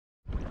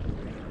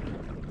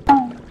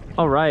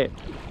All right,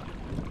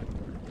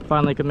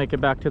 finally could make it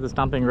back to the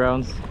stomping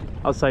grounds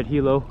outside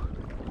Hilo,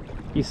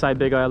 east side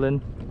Big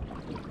Island.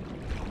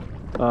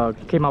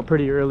 Came out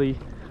pretty early,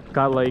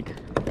 got like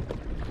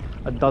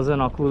a dozen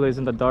akules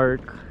in the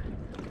dark,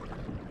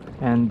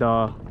 and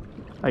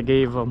I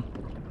gave a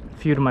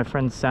few to my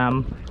friend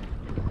Sam.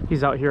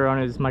 He's out here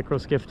on his micro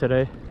skiff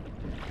today,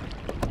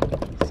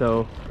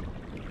 so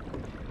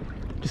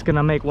just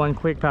gonna make one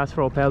quick pass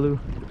for opelu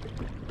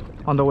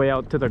on the way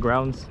out to the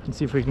grounds and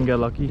see if we can get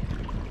lucky.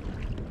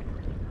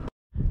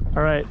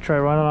 All right, try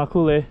running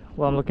akule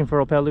while I'm looking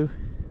for opelu.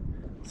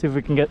 See if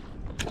we can get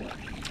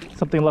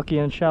something lucky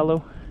and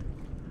shallow.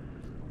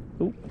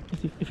 Ooh,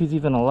 if he's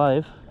even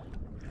alive.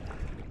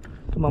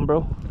 Come on,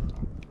 bro.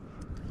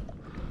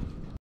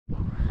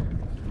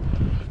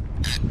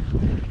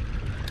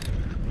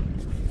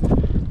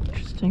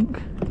 Interesting.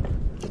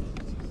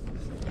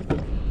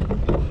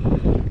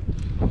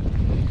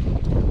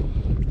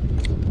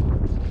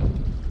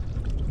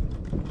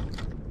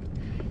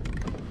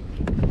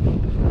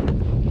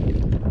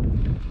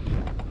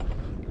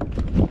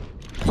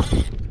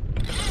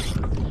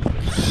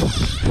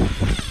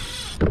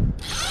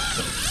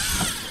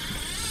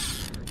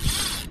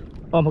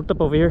 Oh, I'm hooked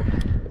up over here.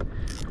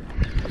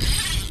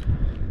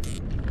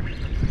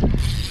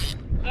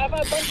 I have a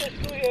bunch of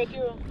screw here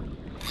too.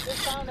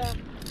 Just found them,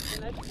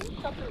 and I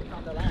think something's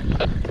on the line.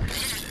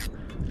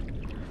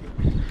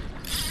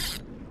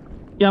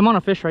 Yeah, I'm on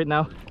a fish right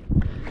now.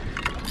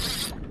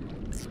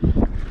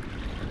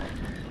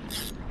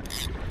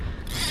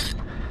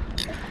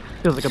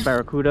 Feels like a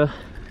barracuda.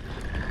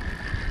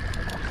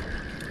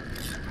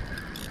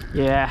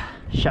 Yeah,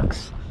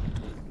 shucks.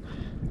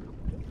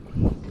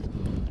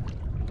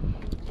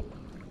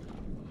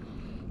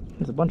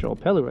 There's a bunch of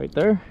opelu right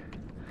there.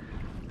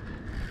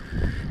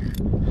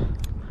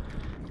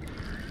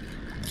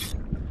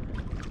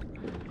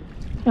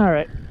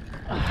 Alright.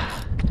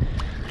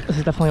 This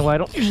is definitely why I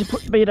don't usually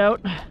put bait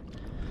out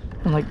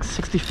in like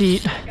 60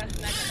 feet.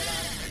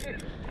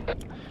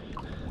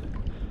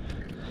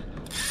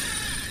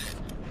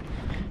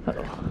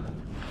 Uh-oh.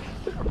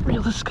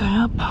 Reel this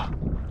guy up.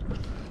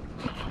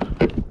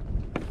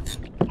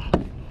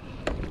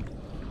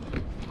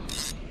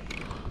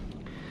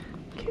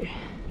 Okay.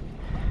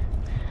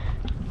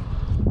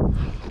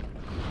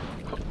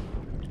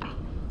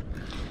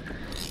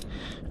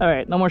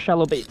 Alright, no more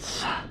shallow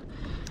baits.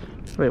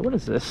 Wait, what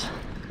is this?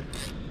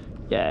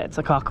 Yeah, it's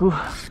a kaku.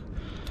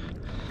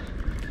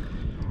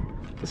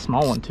 A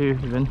small one too,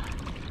 even.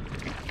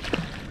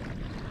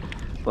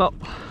 Well,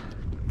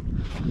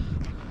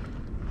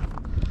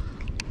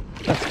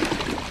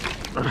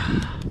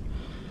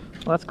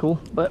 that's cool.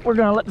 But we're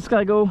gonna let this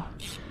guy go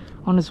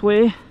on his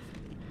way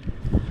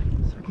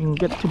so we can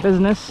get to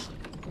business.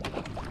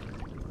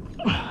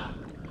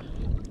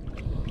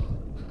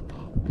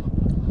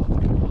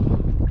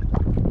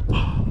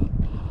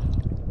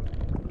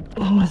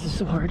 Why is this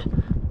so hard?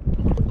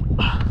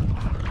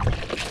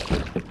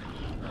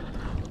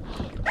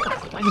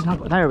 Why is it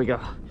not? There we go.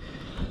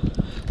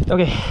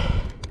 Okay.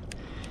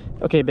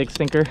 Okay, big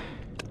stinker.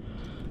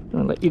 I'm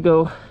gonna let you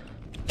go.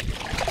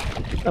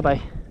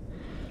 Bye-bye.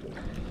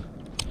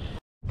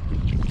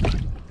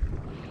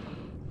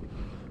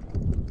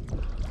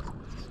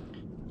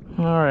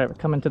 Alright, we're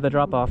coming to the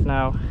drop-off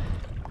now.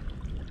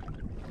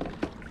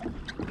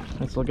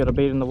 Let's look at a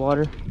bait in the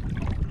water.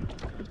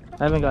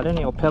 I haven't got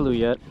any opelu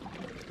yet,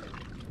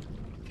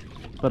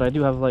 but I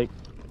do have like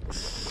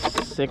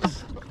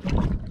 6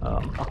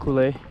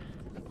 Akule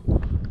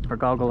or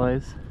goggle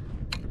eyes,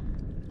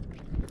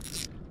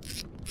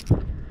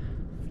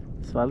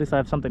 so at least I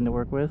have something to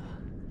work with.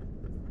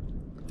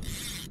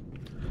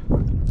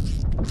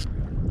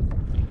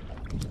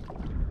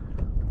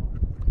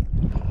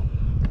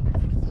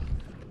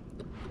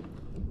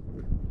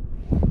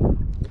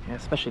 Yeah,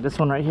 especially this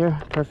one right here,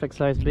 perfect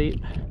size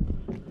bait,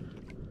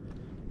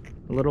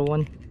 a little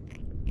one.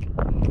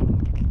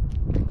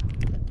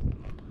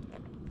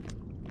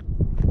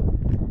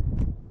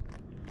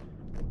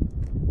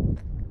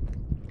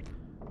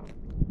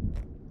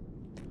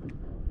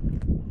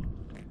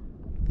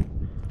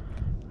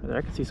 There,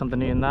 I can see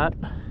something in that.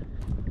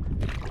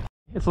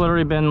 It's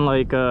literally been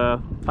like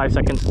 5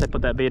 seconds since I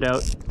put that bait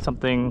out.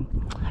 Something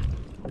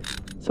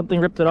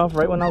ripped it off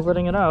right when I was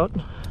letting it out.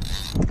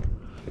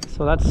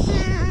 So that's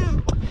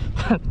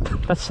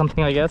that's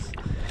something, I guess.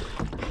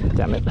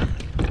 Damn it.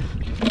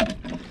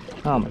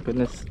 Oh my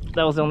goodness.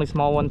 That was the only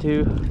small one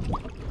too.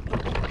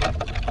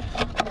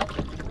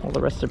 All the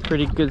rest are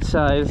pretty good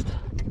sized.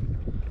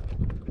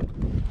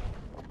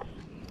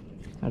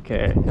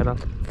 Okay, gotta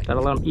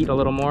let them eat a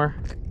little more.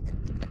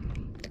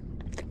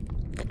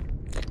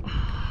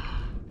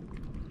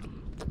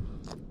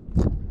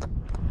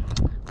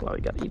 Well,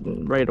 we got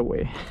eaten right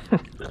away.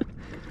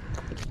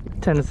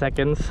 10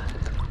 seconds.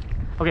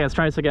 Okay, let's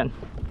try this again.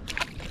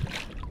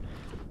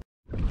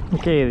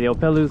 Okay, the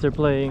opelus are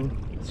playing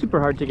super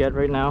hard to get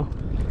right now,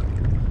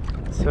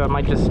 so I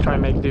might just try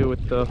and make do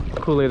with the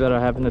Akule that I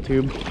have in the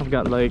tube. I've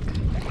got like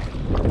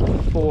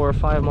 4 or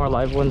 5 more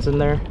live ones in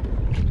there.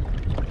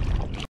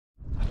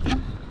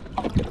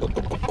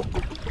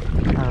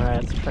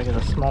 Try to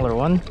get a smaller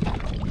one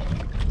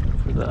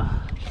for the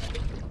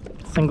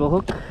single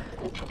hook.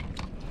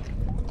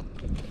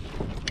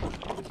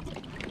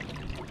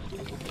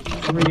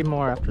 3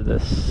 more after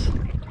this.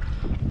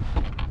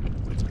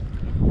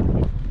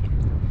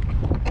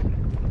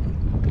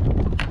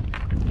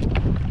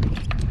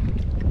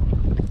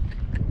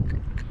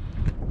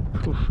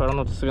 Oof, I don't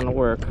know if this is gonna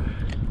work.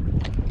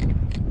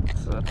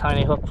 It's a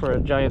tiny hook for a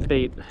giant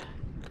bait,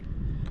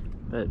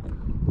 but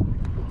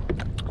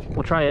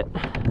we'll try it.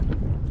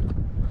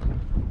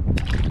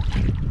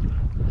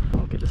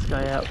 I'll get this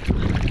guy out.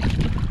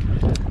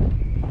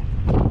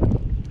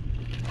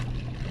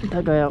 Get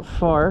that guy out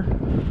far.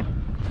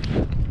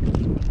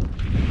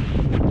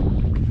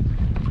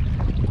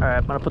 Alright,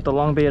 I'm gonna put the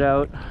long bait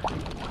out,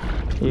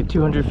 maybe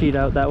 200 feet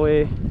out that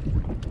way.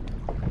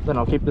 Then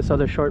I'll keep this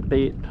other short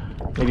bait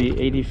maybe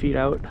 80 feet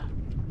out.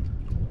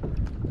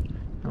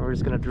 And we're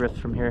just gonna drift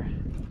from here.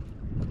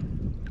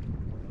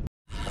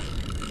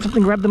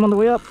 Something grabbed them on the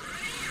way up.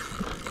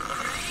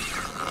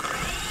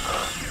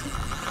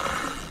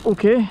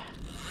 Okay.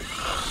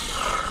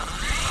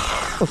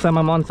 Looks like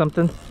I'm on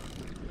something.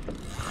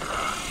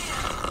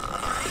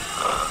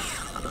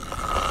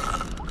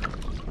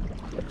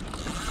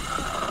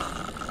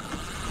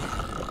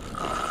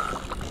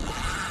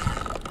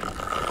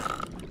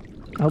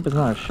 I hope it's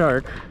not a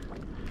shark.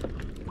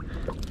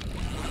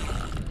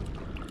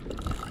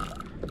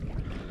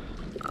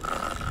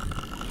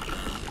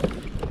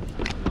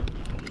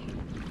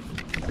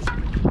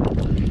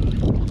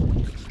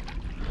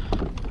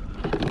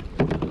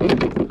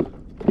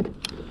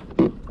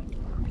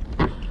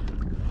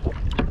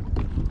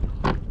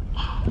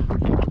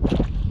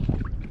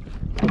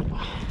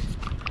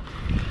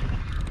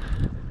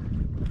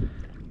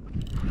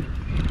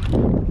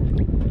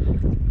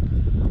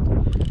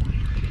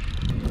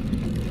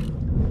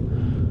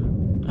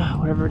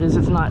 Whatever it is,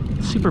 it's not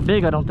super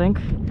big, I don't think.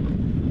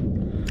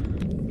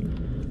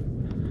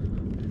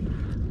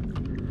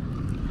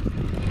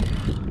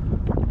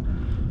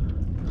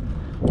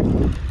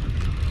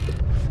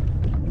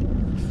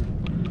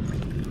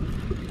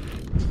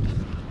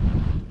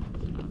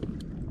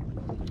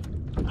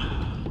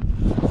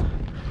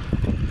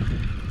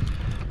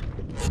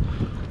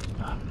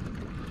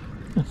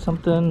 It's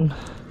something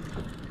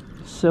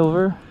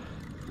silver.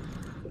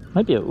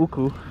 Might be a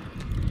uku,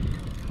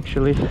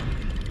 actually.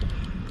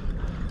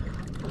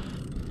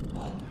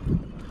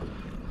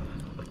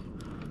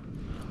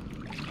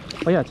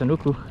 Oh yeah, it's an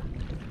uku.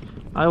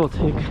 I will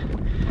take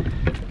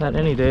that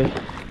any day.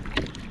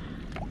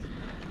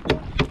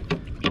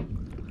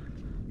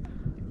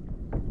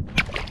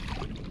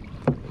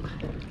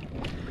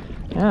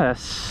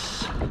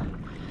 Yes.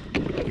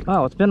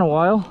 Wow, it's been a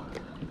while.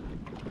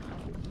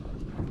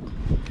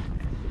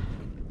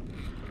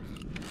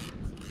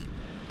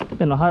 It's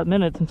been a hot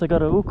minute since I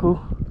got a uku.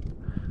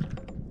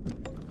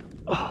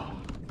 Oh,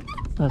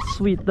 that's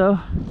sweet though.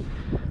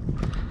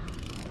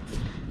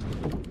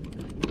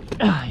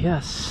 Ah,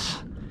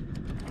 yes.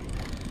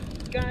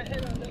 Got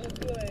hit on the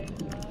Akule,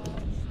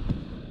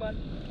 but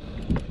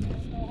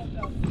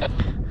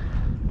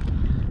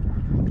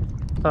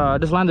no I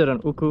just landed on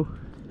uku.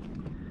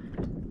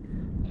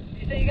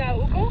 You say you got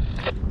uku?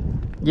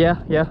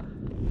 Yeah, yeah.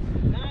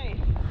 Nice.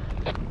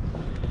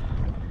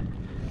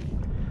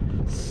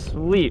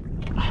 Sweet.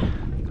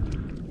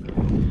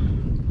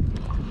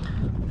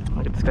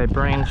 I'll get this guy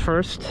brained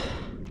first.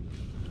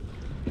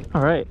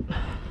 All right.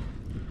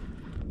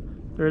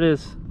 There it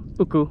is.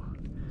 Uku.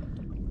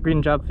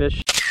 Green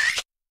jobfish.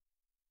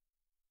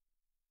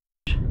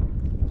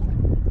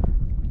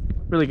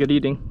 Really good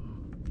eating.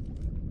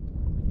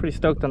 Pretty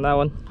stoked on that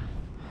one.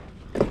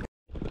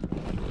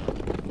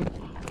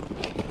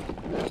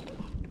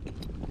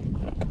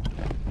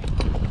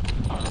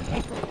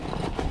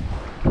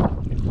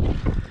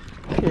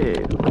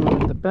 Okay,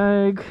 remove the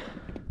bag.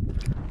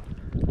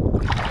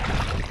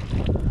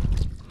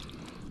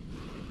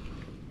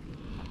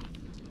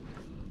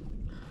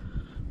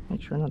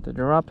 Make sure not to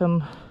drop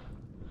him,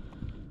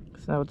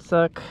 because that would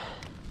suck.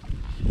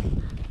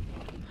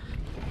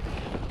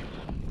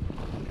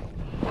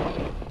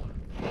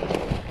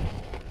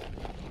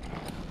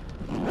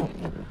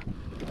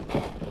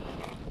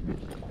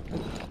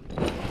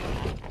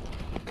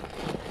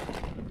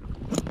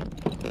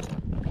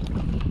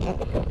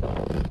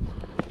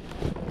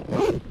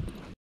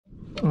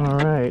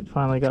 Alright,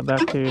 finally got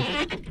back to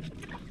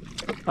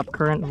up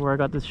current where I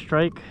got this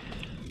strike.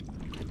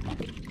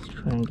 Let's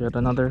try and get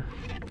another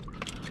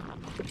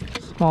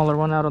smaller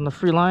one out on the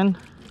free line.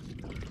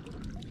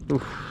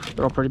 Oof,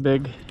 they're all pretty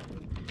big.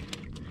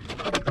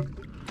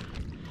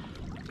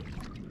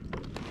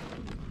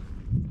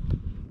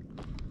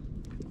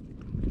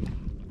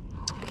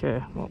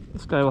 Okay, well,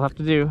 this guy will have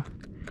to do,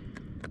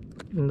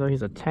 even though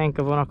he's a tank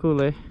of an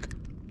Akule.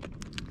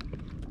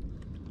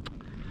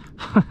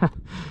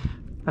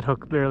 That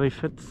hook barely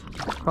fits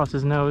across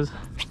his nose.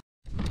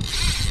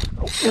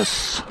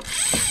 Yes!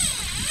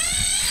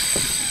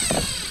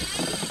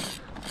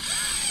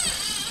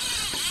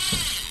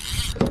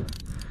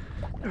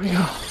 There we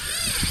go.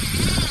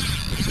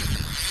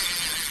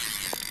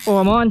 Oh,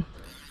 I'm on.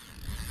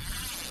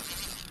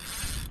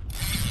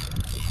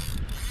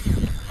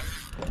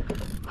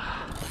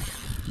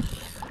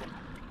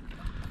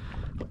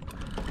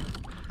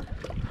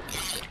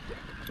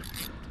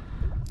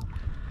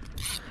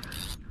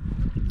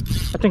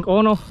 think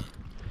Ono.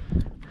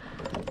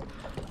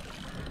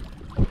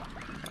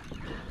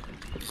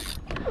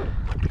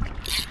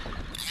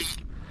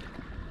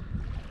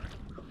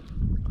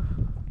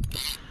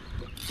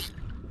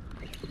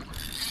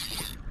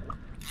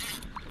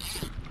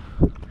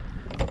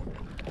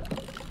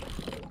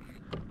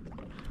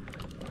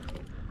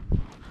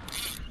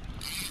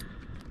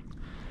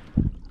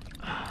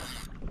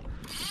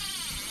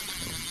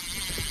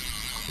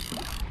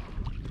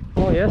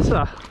 Oh yes,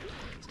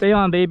 stay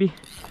on, baby.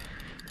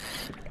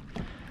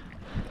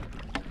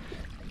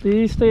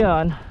 Please stay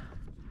on.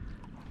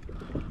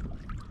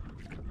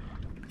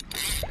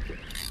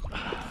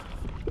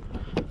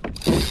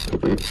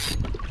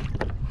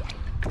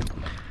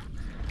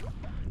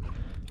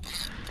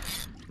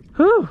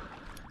 Whew.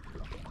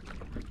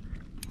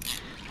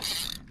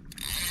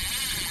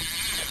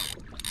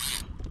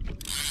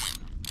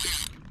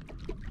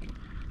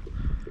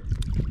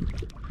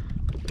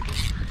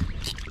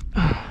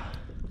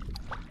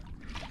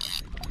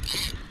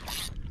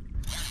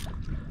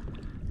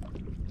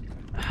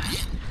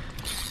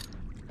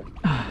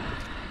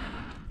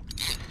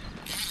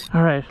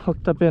 All right,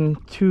 hooked up in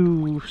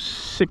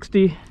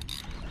 260.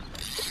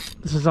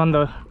 This is on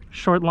the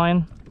short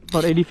line,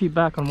 about 80 feet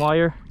back on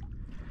wire.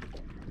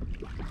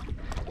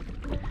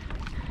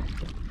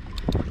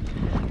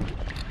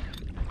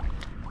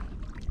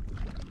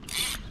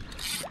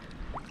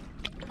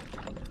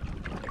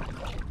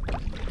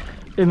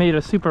 It made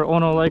a super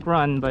Ono-like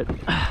run, but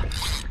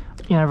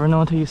you never know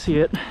until you see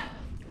it.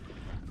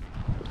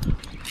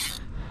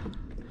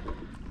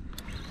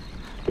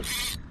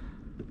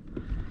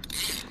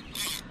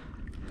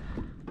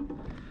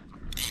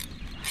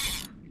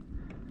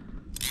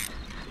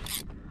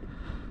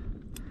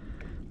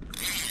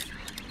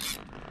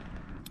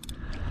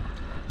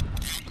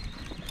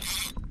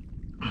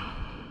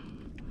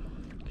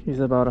 He's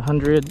about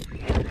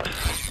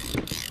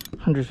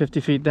 150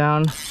 feet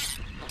down.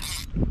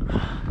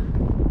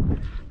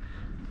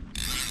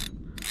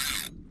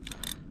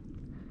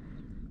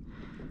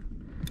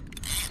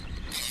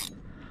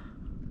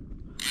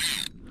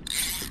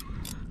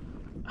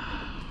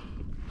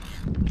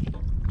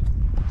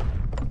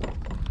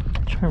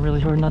 Trying really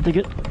hard not to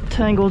get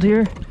tangled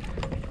here.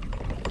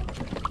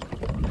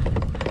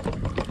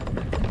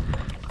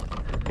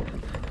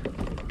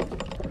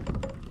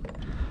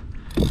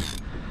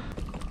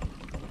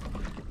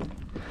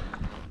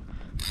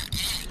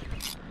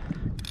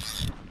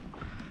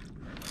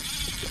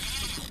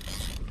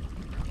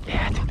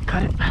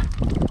 Cut it.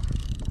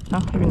 No,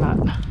 maybe not.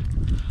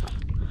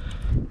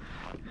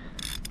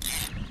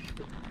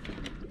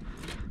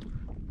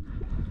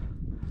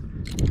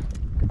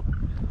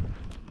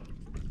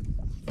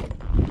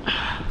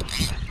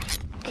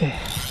 Okay.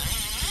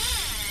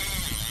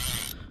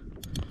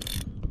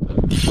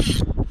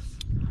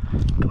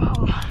 Come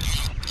on.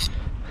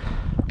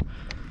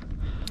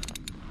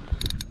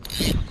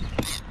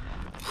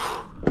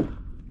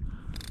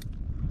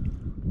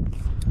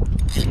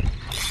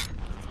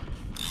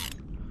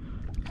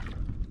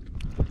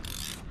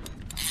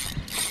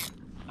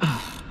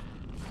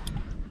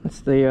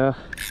 That's the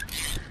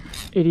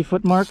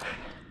 80-foot mark.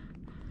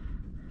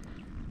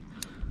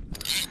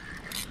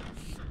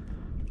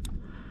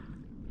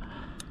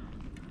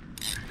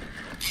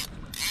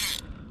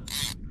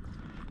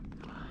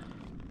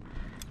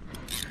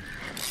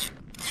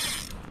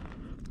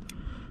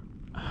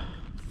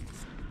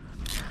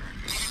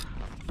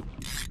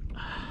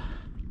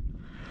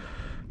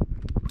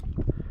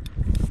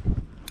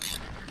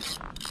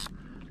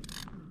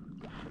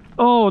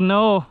 Oh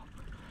no.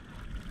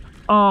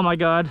 Oh my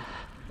god.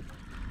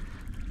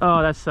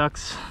 Oh, that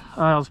sucks.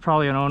 That was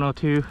probably an Ono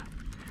too.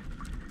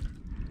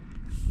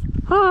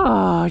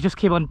 Oh, I just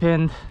came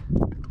unpinned.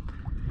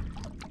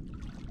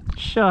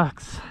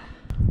 Shucks.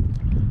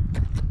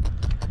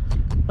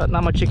 But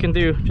not much you can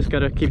do. Just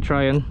gotta keep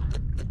trying.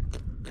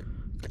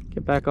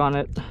 Get back on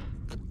it.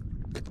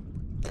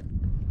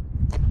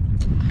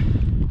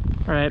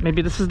 Alright,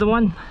 maybe this is the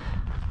one.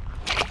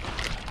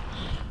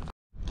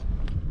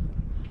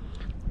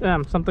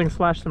 Damn, something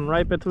slashed him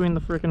right between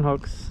the freaking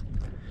hooks.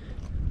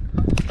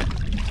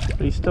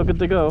 But he's still good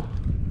to go.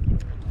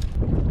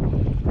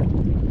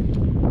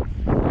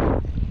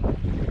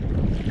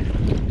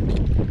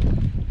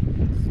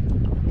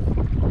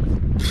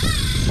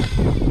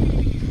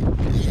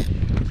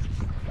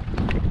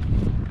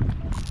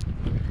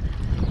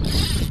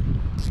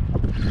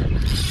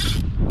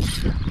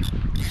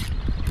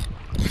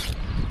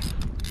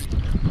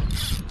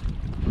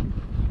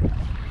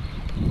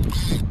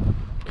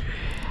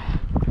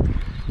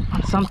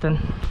 On something.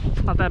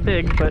 Not that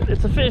big, but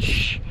it's a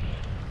fish.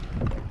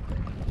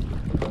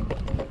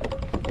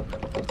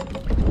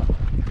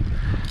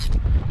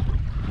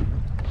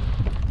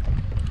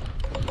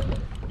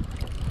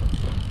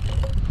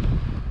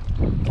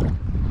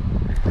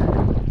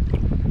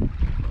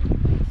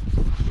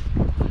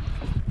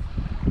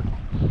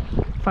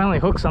 Finally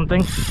hooked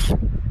something. Nice.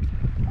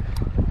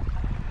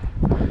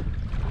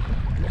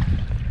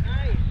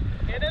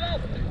 Get it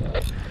up.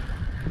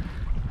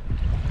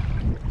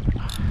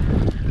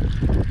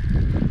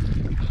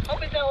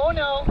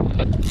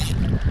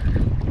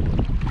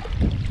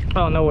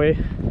 Oh, no way.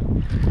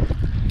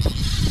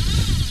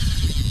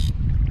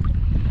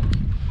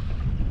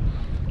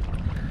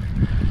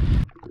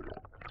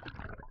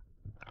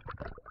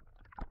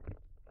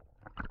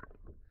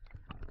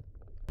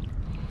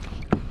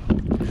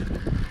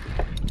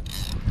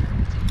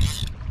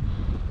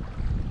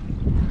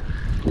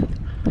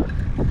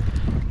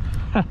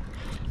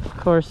 Of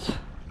course.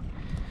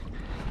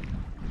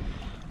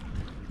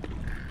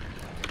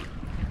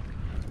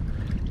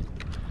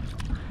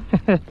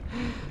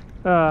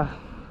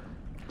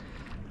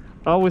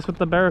 Always with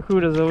the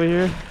barracudas over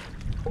here.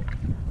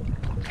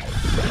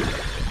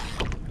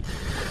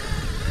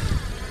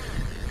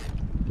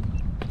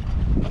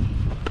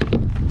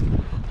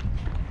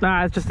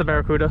 Nah, it's just a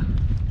barracuda.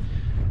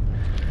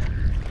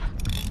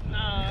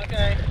 Oh,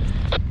 okay.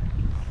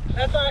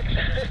 That's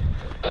actually...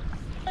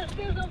 Let's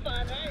do some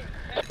fun,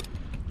 right?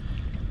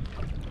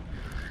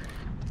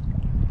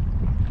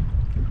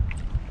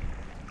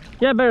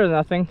 Yeah, better than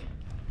nothing.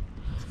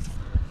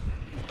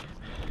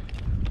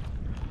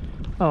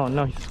 Oh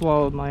no, he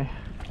swallowed my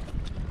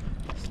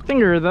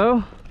stinger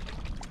though.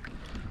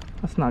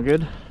 That's not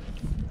good.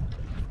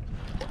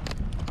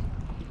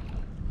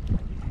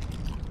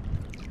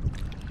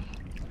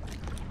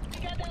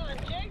 You got that on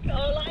jig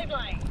or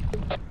lifeline?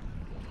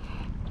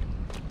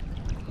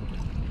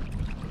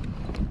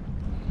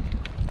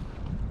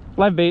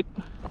 Live bait.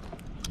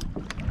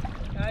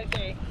 I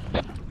see.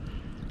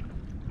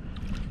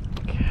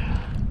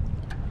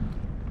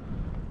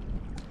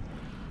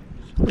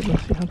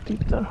 Let's see how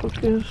deep that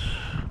hook is.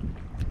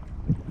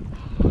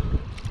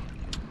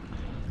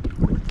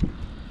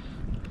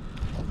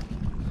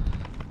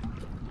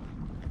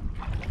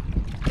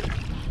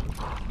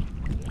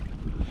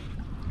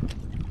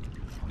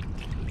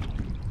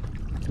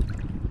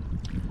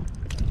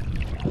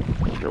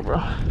 There you go, bro.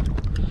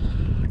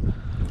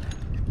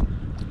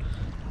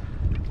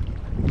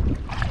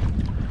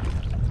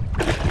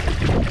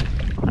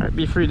 Alright,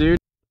 be free, dude.